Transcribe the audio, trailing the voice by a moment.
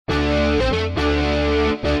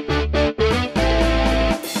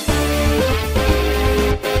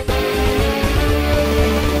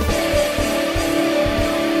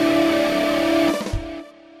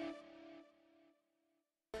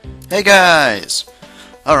Hey guys!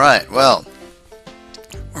 Alright, well,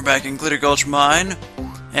 we're back in Glitter Gulch Mine,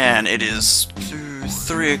 and it is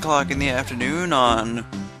 3 o'clock in the afternoon on...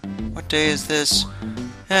 what day is this?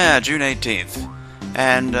 Yeah, June 18th.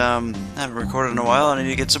 And, I haven't recorded in a while, and I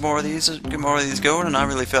need to get some more of these, going, and I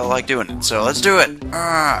really felt like doing it, so let's do it!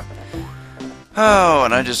 Oh,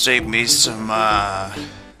 and I just ate me some,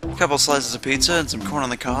 couple slices of pizza and some corn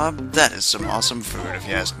on the cob. That is some awesome food, if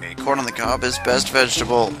you ask me. Corn on the cob is best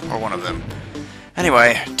vegetable, or one of them.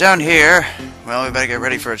 Anyway, down here, well, we better get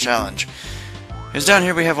ready for a challenge. Because down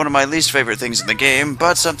here we have one of my least favorite things in the game,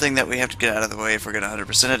 but something that we have to get out of the way if we're going to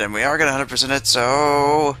 100% it, and we are going to 100% it,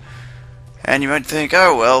 so... And you might think,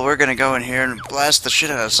 oh, well, we're going to go in here and blast the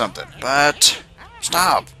shit out of something. But,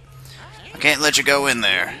 stop! I can't let you go in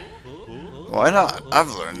there. Why not?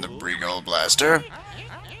 I've learned the Regal Blaster.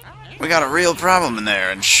 We got a real problem in there,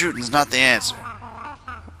 and shooting's not the answer.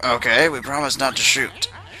 Okay, we promise not to shoot.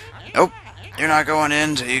 Nope, you're not going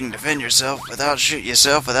in till you can defend yourself without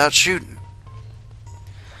shooting.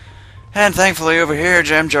 And thankfully over here,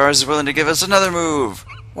 Jam Jars is willing to give us another move.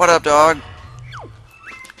 What up, dog?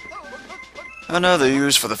 Another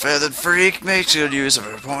use for the feathered freak. Makes good use of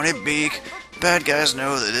her pointed beak. Bad guys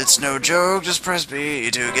know that it's no joke. Just press B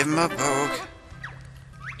to give him a poke.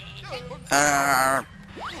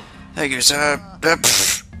 Thank you, sir.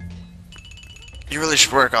 You really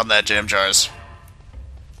should work on that, Jam Jars.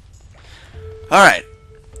 Alright,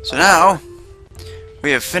 so now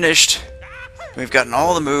we have finished. We've gotten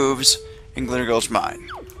all the moves in Glitter Gulch Mine.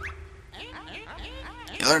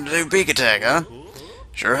 You learned to do beak attack, huh?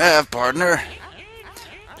 Sure have, partner.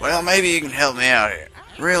 Well, maybe you can help me out here.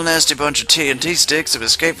 A real nasty bunch of TNT sticks have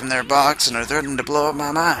escaped from their box and are threatening to blow up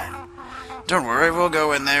my mine. Don't worry, we'll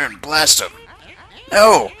go in there and blast them.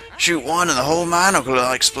 No! Shoot one and the whole mine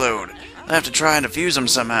will explode. I'll have to try and defuse them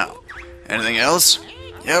somehow. Anything else?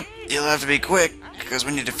 Yep, you'll have to be quick, because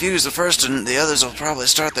when you defuse the first one, the others will probably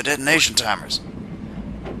start the detonation timers.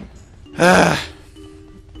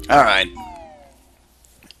 Alright.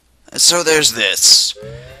 So there's this.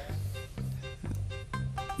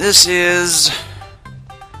 This is...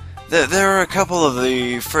 There are a couple of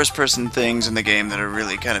the first-person things in the game that are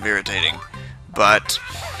really kind of irritating. But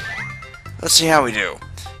let's see how we do.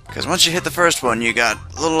 Because once you hit the first one, you got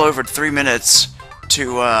a little over 3 minutes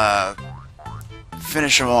to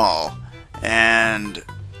finish them all. And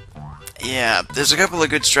yeah, there's a couple of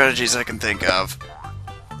good strategies I can think of.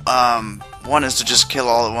 One is to just kill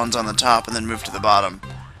all the ones on the top and then move to the bottom.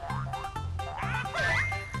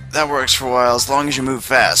 That works for a while as long as you move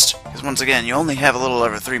fast. Because once again, you only have a little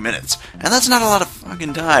over 3 minutes. And that's not a lot of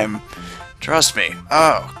fucking time. Trust me.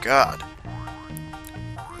 Oh, God.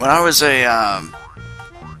 When I was a,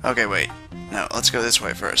 okay, wait. No, let's go this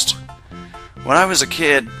way first. When I was a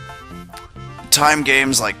kid, time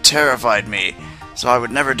games, like, terrified me. So I would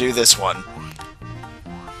never do this one.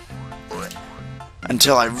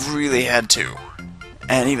 Until I really had to.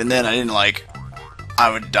 And even then, I didn't, like... I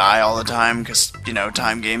would die all the time, because, you know,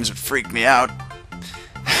 time games would freak me out.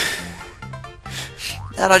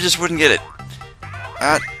 And I just wouldn't get it.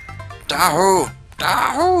 Dahoo!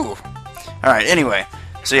 Dahoo! Alright, anyway.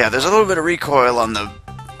 So yeah, there's a little bit of recoil on the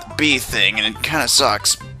B thing, and it kind of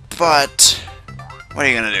sucks. But, what are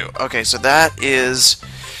you gonna do? Okay, so that is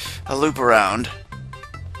a loop around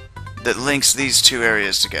that links these two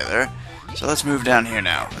areas together. So let's move down here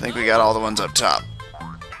now. I think we got all the ones up top.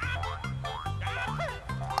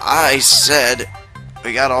 I said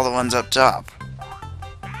we got all the ones up top.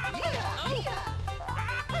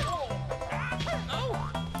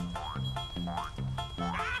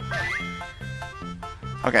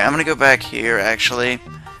 Okay, I'm gonna go back here, actually,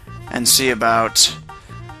 and see about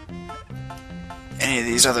any of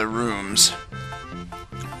these other rooms.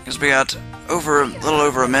 Because we got a little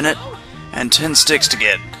over a minute and 10 sticks to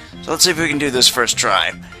get. So let's see if we can do this first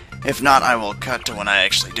try. If not, I will cut to when I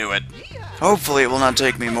actually do it. Hopefully it will not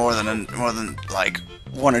take me more than like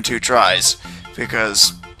 1 or 2 tries,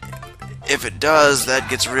 because if it does, that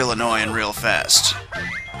gets real annoying real fast.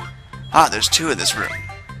 Ah, there's 2 in this room.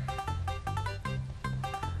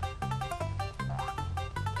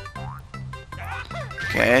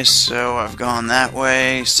 Okay, so I've gone that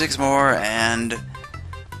way, 6 more, and...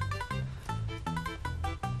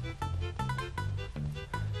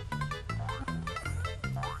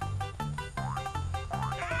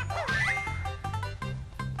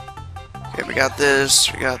 Okay, we got this,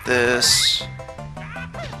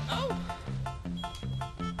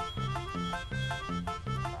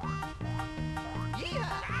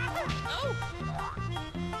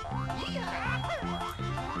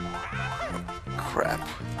 Crap.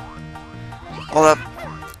 Hold up.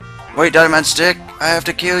 Wait, dynamite stick? I have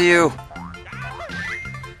to kill you!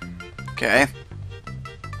 Okay.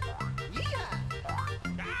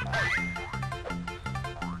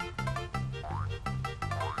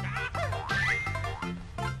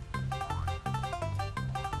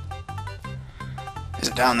 Is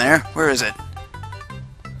it down there? Where is it?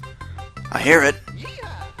 I hear it.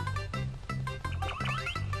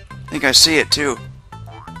 I think I see it too.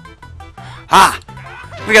 Ha!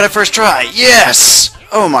 We got it first try! Yes!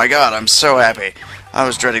 Oh my god, I'm so happy. I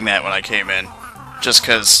was dreading that when I came in. Just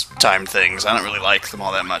cause timed things. I don't really like them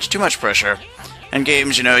all that much. Too much pressure. And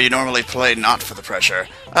games, you know, you normally play not for the pressure.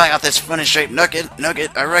 I got this funny shaped nugget.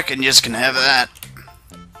 I reckon you just can have that.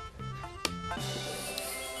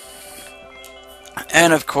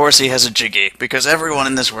 And of course he has a jiggy, because everyone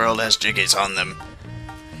in this world has jiggies on them.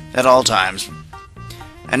 At all times.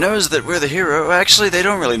 And knows that we're the hero. Actually, they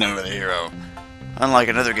don't really know we're the hero. Unlike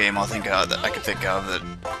another game I could think of that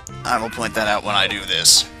I will point that out when I do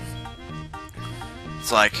this.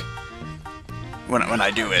 It's like when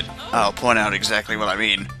I do it, I'll point out exactly what I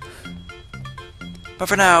mean. But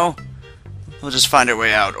for now, we'll just find our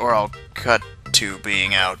way out, or I'll cut to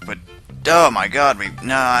being out. But oh my god,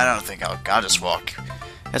 no, I don't think I'll just walk.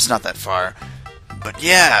 It's not that far. But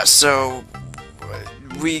yeah, so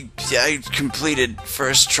I completed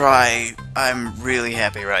first try. I'm really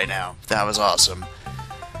happy right now. That was awesome.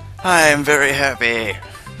 I am very happy.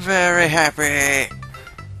 Very happy.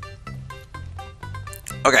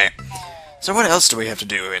 Okay. So what else do we have to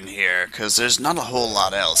do in here? Because there's not a whole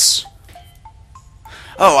lot else.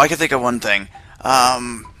 Oh, I can think of one thing.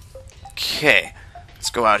 Okay.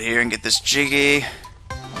 Let's go out here and get this jiggy.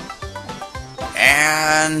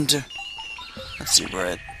 And let's see, we're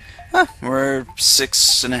at we're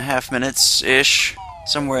 6.5 minutes-ish.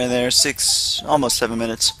 Somewhere in there. Almost 7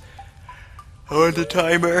 minutes. On the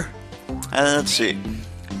timer. And let's see.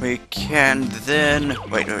 We can then...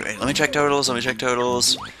 Wait. Let me check totals.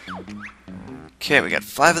 Okay, we got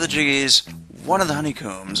 5 of the jiggies, 1 of the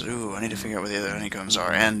honeycombs. Ooh, I need to figure out where the other honeycombs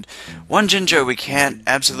are. And 1 Jinjo we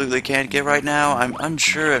absolutely can't get right now. I'm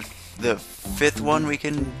unsure if the 5th one we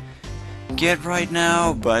can get right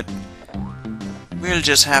now, but we'll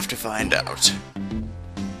just have to find out.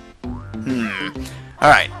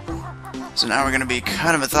 Alright. So now we're gonna be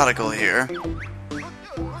kind of methodical here.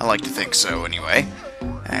 I like to think so, anyway.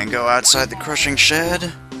 And go outside the crushing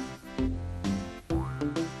shed.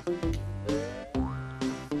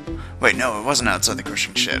 Wait, no, it wasn't outside the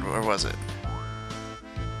crushing shed. Where was it?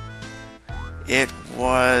 It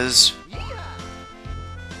was...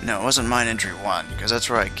 No, it wasn't mine entry 1, because that's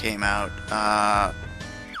where I came out.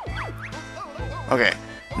 Okay.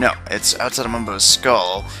 No, it's outside of Mumbo's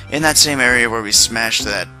skull. In that same area where we smashed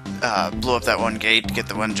that, blew up that one gate to get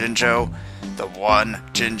the 1 Jinjo. The 1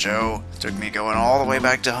 Jinjo. Took me going all the way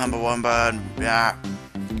back to Humbawamba, and yeah.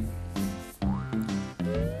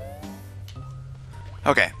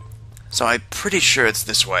 Okay. So I'm pretty sure it's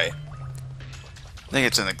this way. I think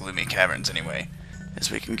it's in the Gloomy Caverns anyway.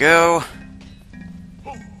 As we can go...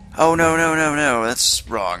 Oh, no, that's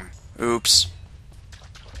wrong. Oops.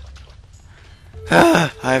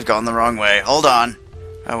 I've gone the wrong way. Hold on.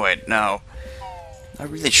 Oh, wait, no. I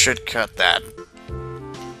really should cut that.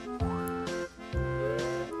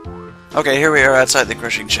 Okay, here we are outside the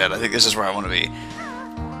crushing shed. I think this is where I want to be.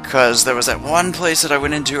 Because there was that one place that I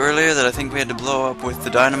went into earlier that I think we had to blow up with the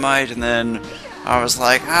dynamite, and then I was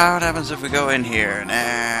like, what happens if we go in here?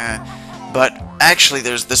 Nah. But actually,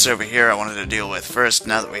 there's this over here I wanted to deal with first.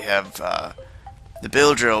 Now that we have the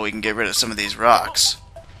bill drill, we can get rid of some of these rocks.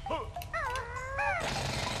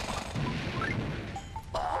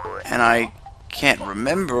 And I can't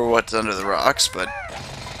remember what's under the rocks, but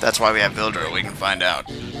that's why we have bill drill. We can find out.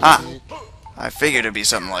 I figured it'd be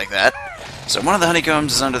something like that. So one of the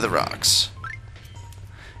honeycombs is under the rocks.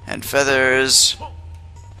 And feathers.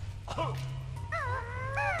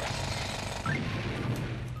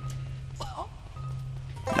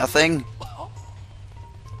 Nothing?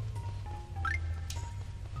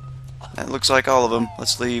 That looks like all of them.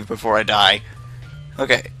 Let's leave before I die.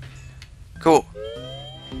 Okay. Cool.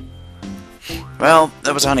 Well,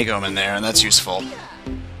 that was honeycomb in there, and that's useful.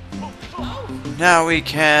 Now we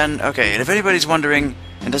can... Okay, and if anybody's wondering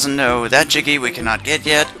and doesn't know, that jiggy we cannot get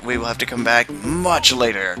yet. We will have to come back much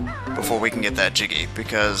later before we can get that jiggy,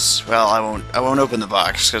 because, well, I won't open the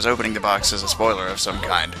box, because opening the box is a spoiler of some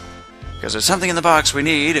kind. Because there's something in the box we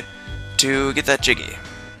need to get that jiggy.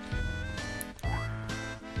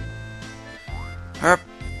 Herp.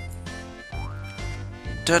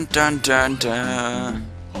 Dun dun dun dun.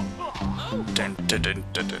 Dun dun dun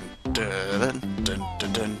dun dun dun dun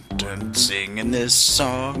dun dun dun. Singing this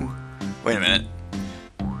song. Wait a minute.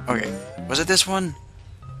 Okay. Was it this one?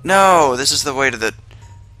 No, this is the way to the...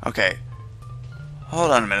 Okay. Hold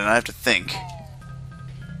on a minute, I have to think.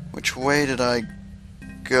 Which way did I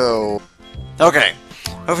go? Okay.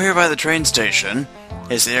 Over here by the train station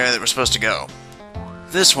is the area that we're supposed to go.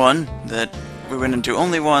 This one, that we went into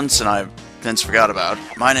only once and I since forgot about.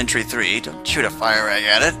 Mine entry 3. Don't shoot a fire egg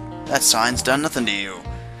at it. That sign's done nothing to you.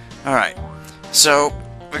 Alright. So,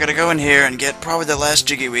 we're gonna go in here and get probably the last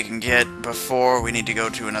jiggy we can get before we need to go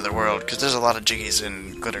to another world, because there's a lot of jiggies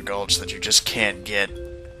in Glitter Gulch that you just can't get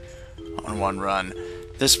on one run.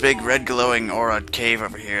 This big red glowing aura cave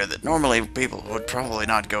over here that normally people would probably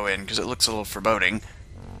not go in because it looks a little foreboding.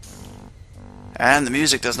 And the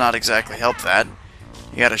music does not exactly help that.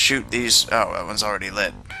 You gotta shoot these... Oh, that one's already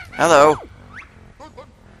lit. Hello!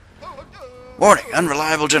 Warning!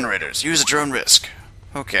 Unreliable generators. Use at your own risk.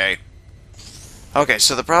 Okay. Okay,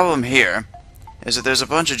 so the problem here is that there's a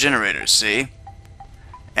bunch of generators, see?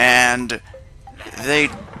 And they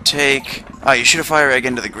take... Oh, you shoot a fire egg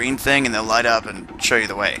into the green thing and they'll light up and show you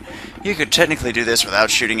the way. You could technically do this without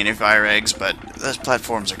shooting any fire eggs, but those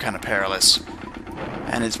platforms are kind of perilous.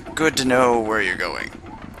 And it's good to know where you're going.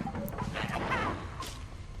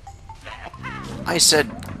 I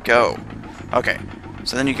said go. Okay,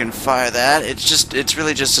 so then you can fire that. It's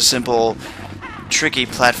really just a simple, tricky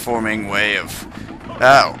platforming way of...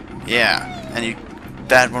 Oh, yeah. And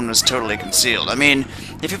that one was totally concealed. I mean,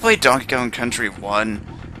 if you played Donkey Kong Country 1,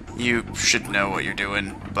 you should know what you're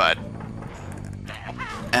doing, but...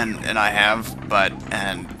 And I have,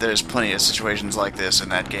 and there's plenty of situations like this in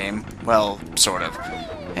that game. Well, sort of.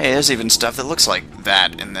 Hey, there's even stuff that looks like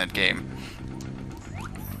that in that game.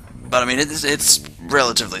 But I mean, it's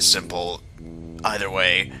relatively simple either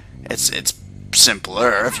way. It's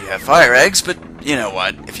simpler if you have fire eggs, but you know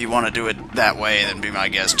what? If you want to do it that way, then be my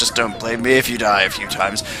guest. Just don't blame me if you die a few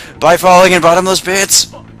times by falling in bottomless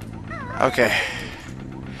pits. Okay.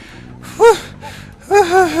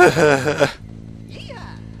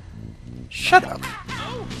 Shut up.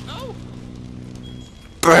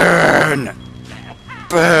 Burn!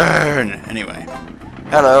 Burn! Anyway.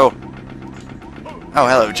 Hello. Oh,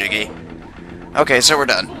 hello, Jiggy. Okay, so we're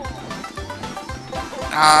done.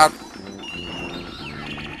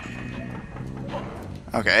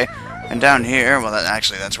 Okay. And down here, well,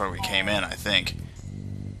 that's where we came in, I think.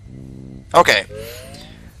 Okay.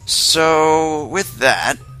 So, with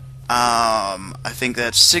that, I think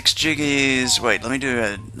that's 6 jiggies. Wait, let me do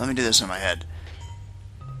this in my head.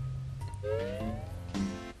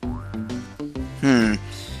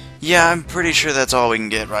 Yeah, I'm pretty sure that's all we can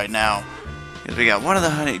get right now. Because we got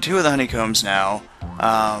two of the honeycombs now.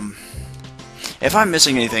 If I'm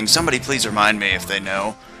missing anything, somebody please remind me if they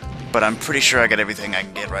know. But I'm pretty sure I got everything I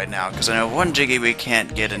can get right now. Because I know one jiggy we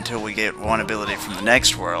can't get until we get one ability from the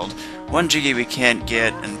next world. One jiggy we can't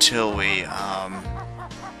get until we,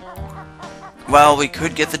 well, we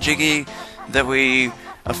could get the jiggy that we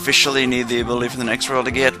officially need the ability from the next world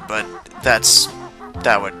to get, but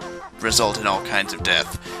that would result in all kinds of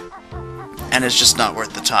death. And it's just not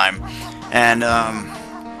worth the time. And,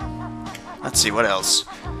 let's see, what else?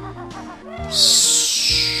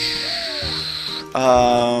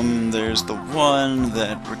 There's the one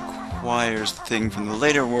that requires the thing from the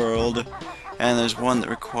later world, and there's one that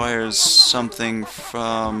requires something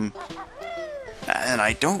from... And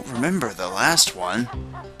I don't remember the last one.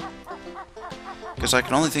 Because I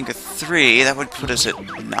can only think of 3. That would put us at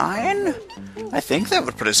 9? I think that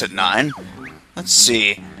would put us at 9. Let's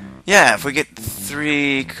see. Yeah, if we get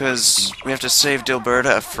 3, because we have to save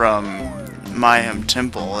Dilberta from Mayhem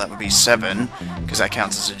Temple, that would be 7, because that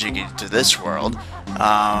counts as a jiggy to this world.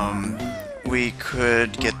 We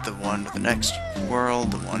could get the one to the next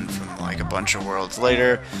world, the one from like a bunch of worlds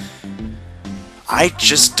later. I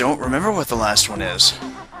just don't remember what the last one is.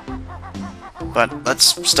 But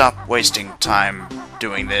let's stop wasting time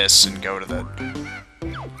doing this and go to the...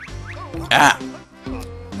 Ah!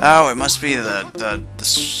 Oh, it must be the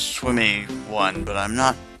swimmy one, but I'm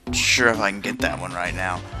not sure if I can get that one right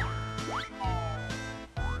now.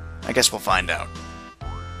 I guess we'll find out.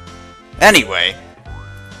 Anyway,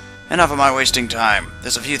 enough of my wasting time.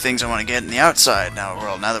 There's a few things I want to get in the outside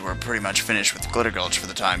world now that we're pretty much finished with Glitter Gulch for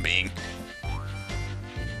the time being.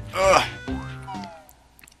 Ugh.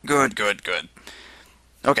 Good, good, good.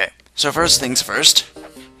 Okay, so first things first.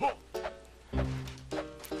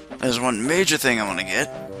 There's one major thing I want to get.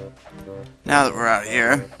 Now that we're out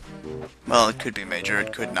here. Well, it could be major,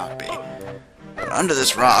 it could not be. But under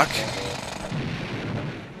this rock...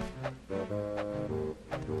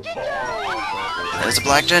 There's a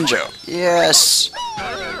black Genjo. Yes!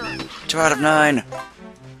 2 out of 9.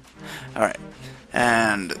 Alright.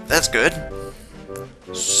 And that's good.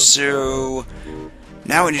 So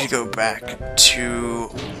now we need to go back to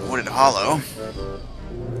Wooded Hollow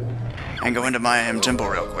and go into Mayhem Temple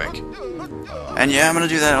real quick. And yeah, I'm gonna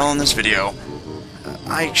do that all in this video.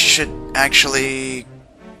 I should actually...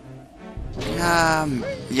 yeah, I'm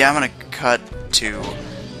gonna cut to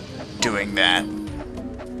doing that.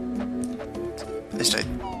 At least I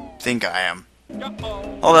think I am.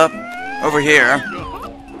 Hold up. Over here,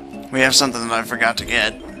 we have something that I forgot to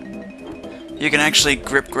get. You can actually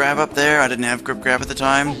grip grab up there. I didn't have grip grab at the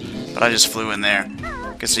time, but I just flew in there.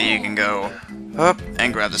 You can see you can go up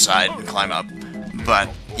and grab the side and climb up. But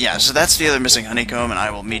yeah, so that's the other missing honeycomb, and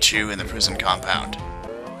I will meet you in the prison compound.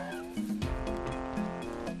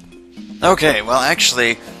 Okay, well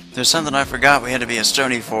actually, there's something I forgot we had to be a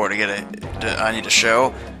Stony for to get it. I need to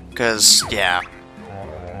show, because yeah.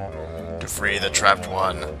 To free the trapped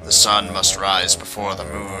one, the sun must rise before the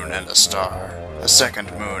moon and a star. A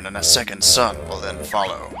second moon and a second sun will then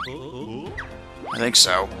follow. I think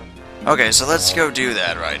so. Okay, so let's go do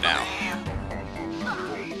that right now.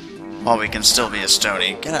 While we can still be a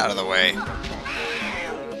Stony. Get out of the way.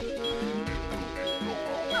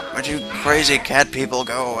 Would you crazy cat people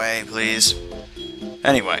go away, please?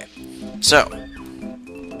 Anyway, so.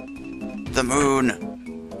 The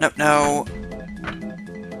moon. No.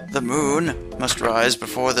 The moon must rise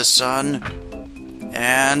before the sun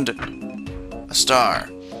and a star.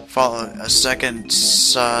 Follow a second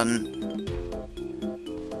sun.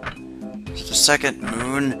 The second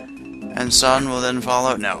moon and sun will then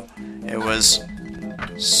follow. No, it was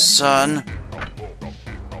sun.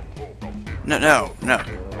 No.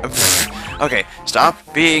 Okay,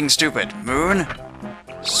 stop being stupid. Moon,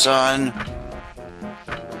 sun,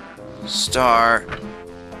 star.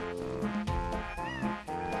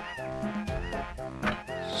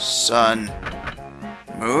 Sun,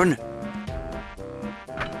 moon,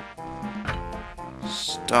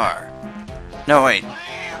 star. No, wait.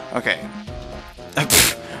 Okay.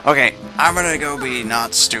 Okay, I'm gonna go be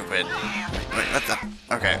not stupid. Wait, what the?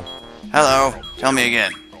 Okay. Hello, tell me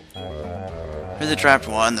again. For the trapped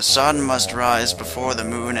one, the sun must rise before the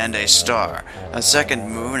moon and a star. A second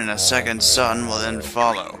moon and a second sun will then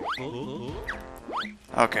follow.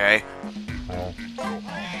 Okay.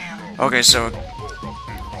 Okay, so it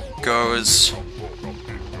goes...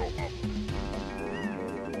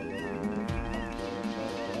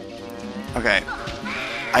 Okay.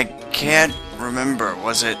 I can't remember.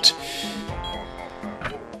 Was it...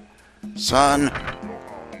 sun,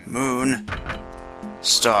 moon,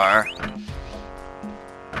 star,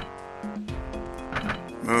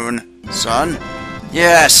 moon, sun?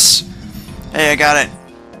 Yes! Hey, I got it.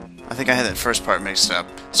 I think I had that first part mixed up.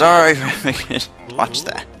 Sorry for making it watch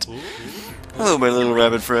that. Hello, my little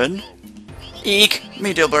rabbit friend. Eek!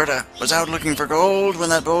 Me, Dilberta, was out looking for gold when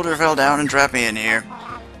that boulder fell down and trapped me in here.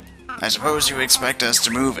 I suppose you expect us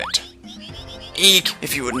to move it. Eek,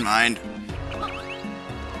 if you wouldn't mind.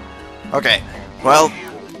 Okay, well,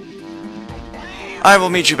 I will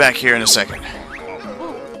meet you back here in a second.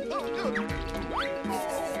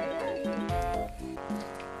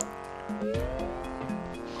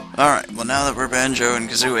 Alright, well now that we're Banjo and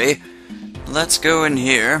Kazooie, let's go in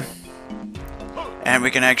here, and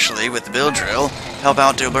we can actually, with the bill drill, help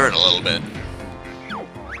out Dilbert a little bit.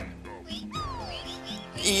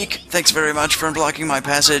 Eek, thanks very much for unblocking my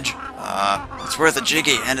passage. It's worth a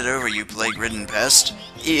jiggy. Hand it over, you plague-ridden pest.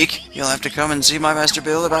 Eek, you'll have to come and see my Master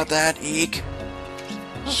Bill about that, eek.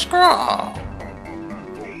 Scraw.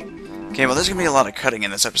 Okay, well there's gonna be a lot of cutting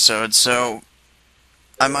in this episode, so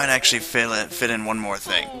I might actually fit in one more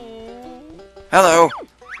thing. Hello!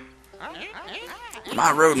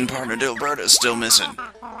 My rodent partner Dilberta is still missing.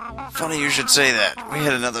 Funny you should say that. We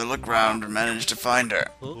had another look round and managed to find her.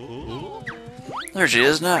 There she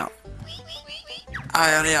is now.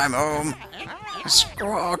 Hi, honey, I'm home.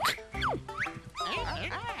 Squawk.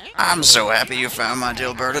 I'm so happy you found my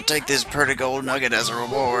Dilberta. Take this pretty gold nugget as a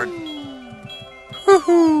reward.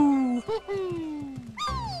 Woohoo!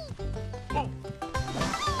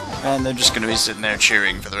 And they're just gonna be sitting there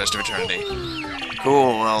cheering for the rest of eternity.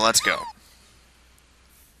 Cool, well, let's go.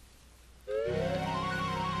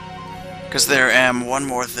 Because there am one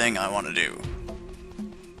more thing I want to do.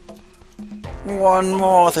 One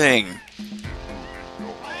more thing.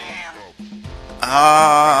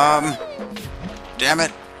 Damn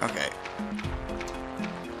it. Okay.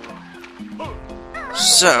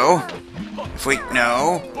 So, if we...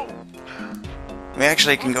 No. We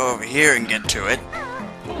actually can go over here and get to it.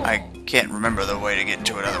 I can't remember the way to get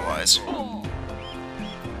to it otherwise.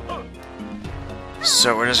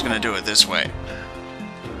 So we're just gonna do it this way.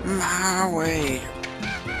 My way.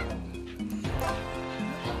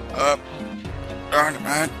 Up.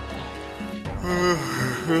 dynamite.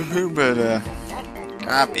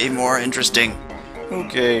 But, be more interesting.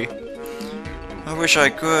 Okay. I wish I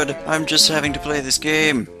could. I'm just having to play this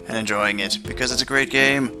game and enjoying it because it's a great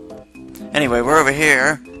game. Anyway, we're over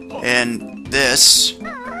here in this.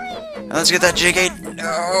 Now let's get that jiggy.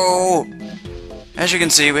 No! As you can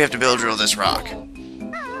see, we have to build drill this rock.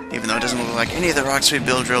 Even though it doesn't look like any of the rocks we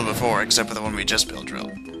build drilled before, except for the one we just build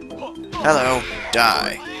drilled. Hello.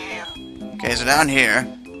 Die. Okay, so down here,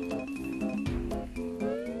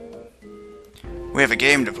 we have a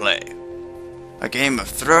game to play. A Game of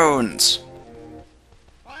Thrones.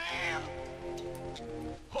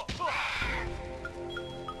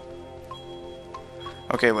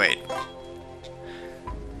 Okay, wait.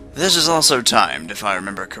 This is also timed, if I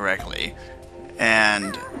remember correctly.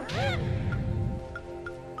 And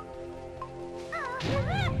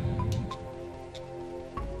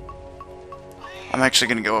I'm actually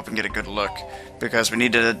going to go up and get a good look, because we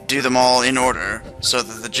need to do them all in order, so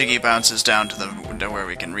that the jiggy bounces down to the window where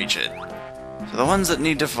we can reach it. So the ones that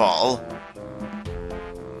need to fall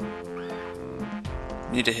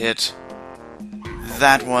need to hit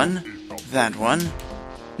that one.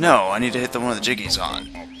 No, I need to hit the one with the jiggies on.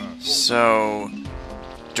 So,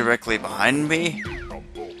 directly behind me?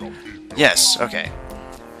 Yes, okay.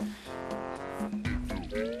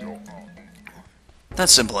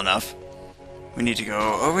 That's simple enough. We need to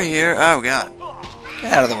go over here. Oh, God.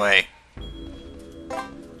 Get out of the way.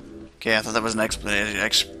 Okay, I thought that was an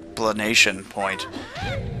explanation point.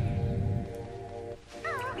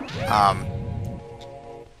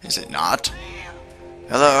 Is it not?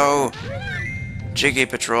 Hello? Jiggy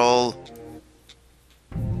Patrol.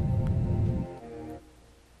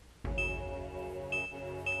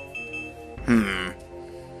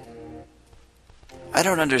 I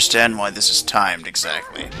don't understand why this is timed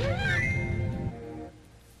exactly.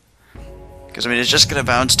 Because, I mean, it's just gonna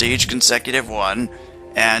bounce to each consecutive one,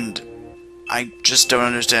 and I just don't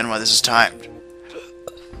understand why this is timed.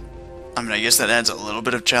 I mean, I guess that adds a little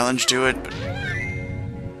bit of challenge to it, but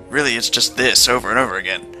really it's just this over and over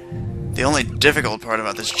again. The only difficult part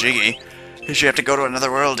about this jiggy is you have to go to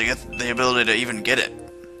another world to get the ability to even get it.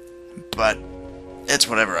 But it's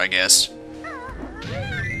whatever, I guess.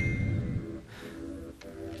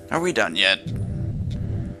 Are we done yet?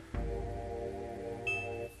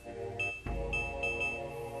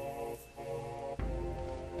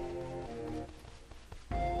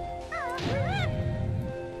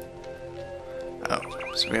 Oh,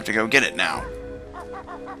 so we have to go get it now.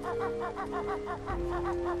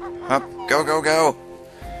 Up, go, go, go!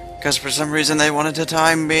 Because for some reason they wanted to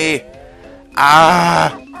time me.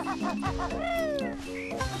 Ah!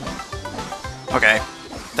 Okay,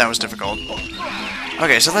 that was difficult.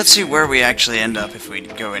 Okay, so let's see where we actually end up if we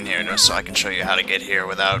go in here, just so I can show you how to get here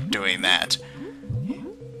without doing that.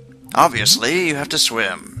 Obviously, you have to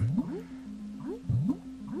swim.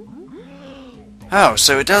 Oh,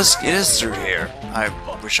 so it is through here. I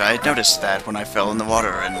wish I had noticed that when I fell in the water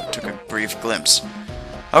and took a brief glimpse.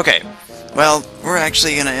 Okay, well, we're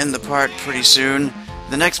actually going to end the part pretty soon.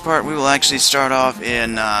 The next part we will actually start off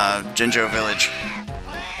in Banjo Village.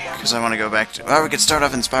 Because I want to go back to... Well, we could start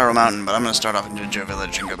off in Spiral Mountain, but I'm going to start off in Banjo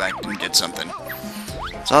Village and go back and get something.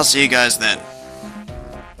 So I'll see you guys then.